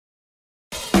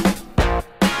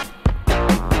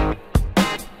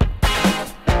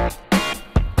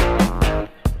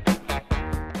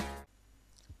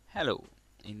Hello,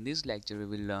 in this lecture we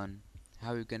will learn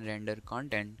how you can render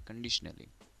content conditionally.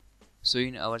 So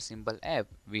in our simple app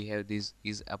we have this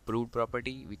is approved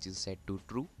property which is set to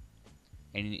true,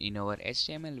 and in our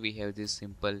HTML we have this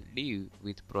simple div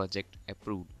with project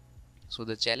approved. So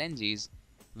the challenge is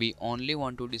we only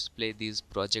want to display this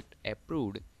project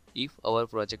approved if our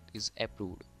project is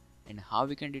approved. And how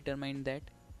we can determine that?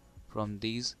 From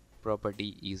this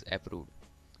property is approved.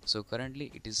 So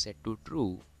currently it is set to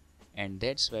true, and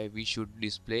that's why we should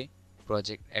display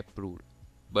project approved.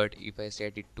 But if I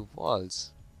set it to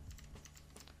false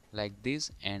like this,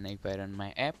 and if I run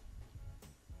my app,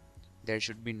 there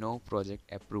should be no project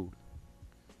approved.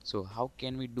 So how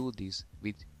can we do this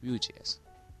with Vuejs?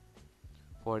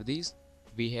 For this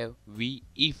we have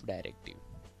if directive.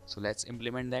 So let's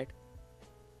implement that.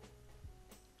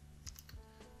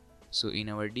 So in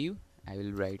our div I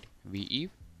will write if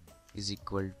is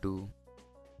equal to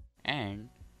and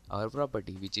our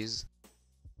property which is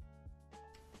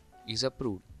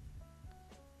approved.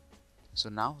 So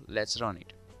now let's run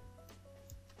it.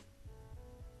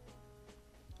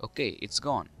 Okay, it's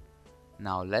gone.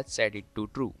 Now let's set it to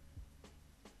true.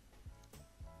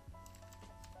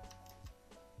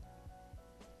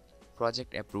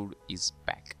 Project approved is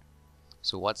back.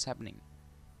 So what's happening?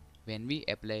 When we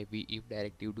apply if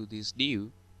directive to this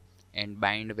div and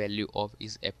bind value of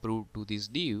is approved to this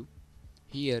div,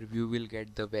 here we will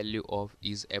get the value of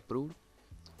is approved.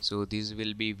 So this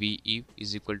will be if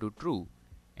is equal to true,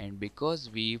 and because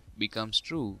if becomes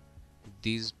true,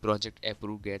 this project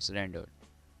approved gets rendered.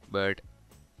 But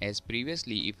as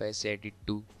previously if I set it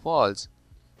to false,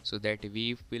 so that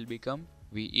if will become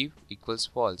if equals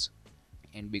false,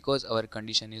 and because our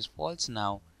condition is false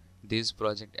now, this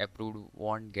project approved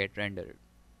won't get rendered.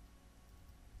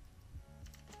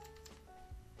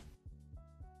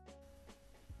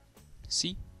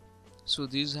 See, so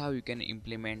this is how you can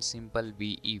implement simple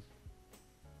if,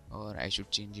 or I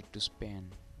should change it to span.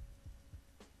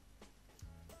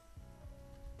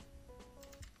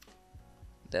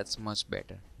 That's much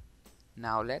better.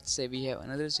 Now let's say we have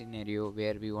another scenario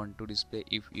where we want to display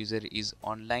if user is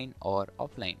online or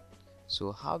offline.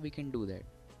 So how we can do that?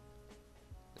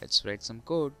 Let's write some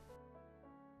code.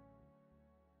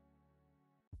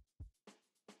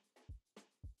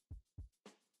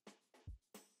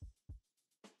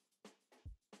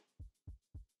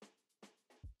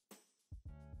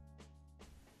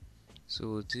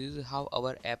 So this is how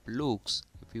our app looks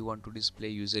if you want to display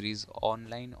user is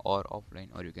online or offline,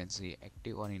 or you can say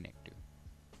active or inactive.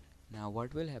 Now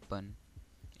what will happen?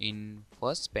 In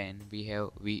first span we have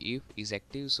if is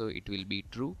active, so it will be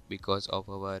true because of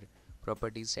our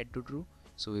property set to true,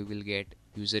 so we will get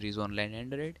user is online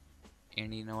rendered.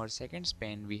 And in our second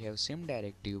span we have sim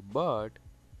directive, but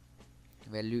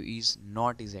value is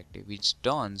not is active, which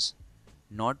turns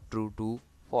not true to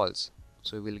false,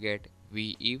 so we will get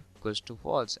if equals to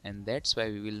false, and that's why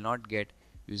we will not get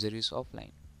user is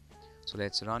offline. So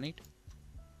let's run it,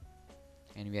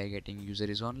 and we are getting user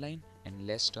is online, and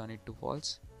let's turn it to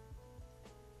false.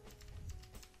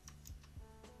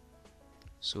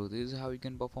 So this is how you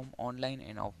can perform online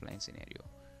and offline scenario,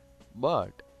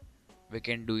 but we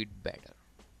can do it better.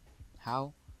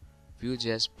 How?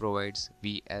 Vuejs provides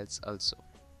else also.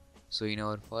 So in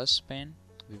our first span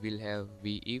we will have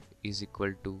if is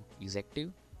equal to is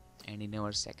active, and in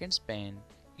our second span,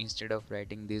 instead of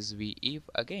writing this if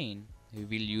again, we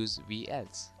will use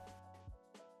else.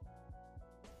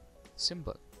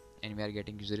 Simple. And we are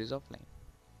getting user is offline.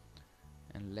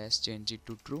 And let's change it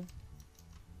to true.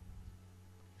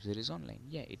 User is online.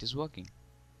 Yeah, it is working.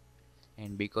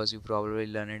 And because you probably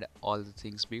learned all the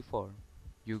things before,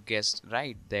 you guessed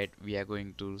right that we are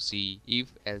going to see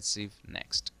if else if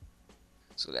next.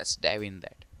 So let's dive in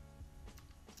that.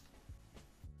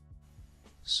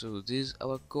 So this is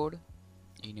our code.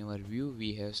 In our view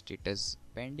we have status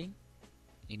pending.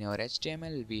 In our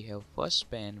HTML we have first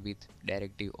span with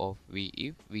directive of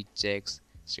if, which checks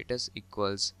status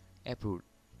equals approved.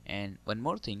 And one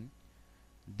more thing,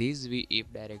 this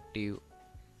if directive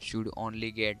should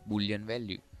only get boolean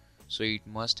value, so it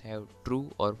must have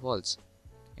true or false.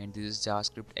 And this is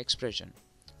JavaScript expression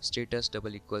status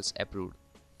double equals approved,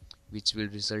 which will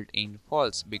result in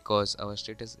false because our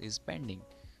status is pending.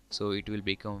 So it will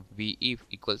become if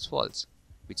equals false,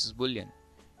 which is boolean,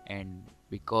 and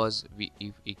because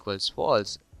if equals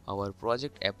false, our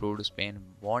project approved span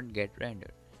won't get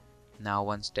rendered. Now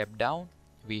one step down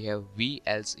we have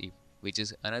else if, which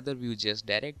is another Vuejs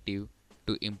directive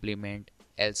to implement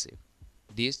else if.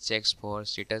 This checks for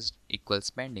status equals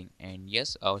pending, and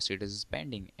yes, our status is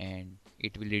pending and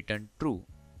it will return true,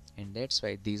 and that's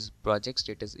why this project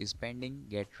status is pending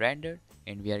get rendered,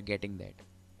 and we are getting that.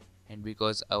 and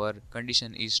because our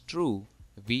condition is true,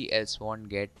 we else won't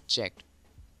get checked.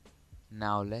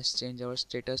 Now let's change our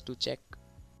status to check.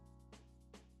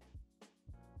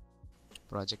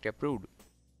 Project approved.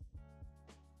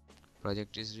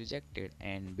 Project is rejected,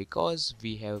 and because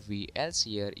we have v else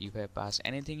here, if I pass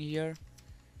anything here,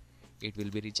 it will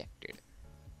be rejected.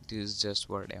 This is just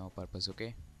for demo purpose,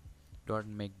 okay?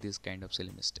 Don't make this kind of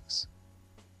silly mistakes.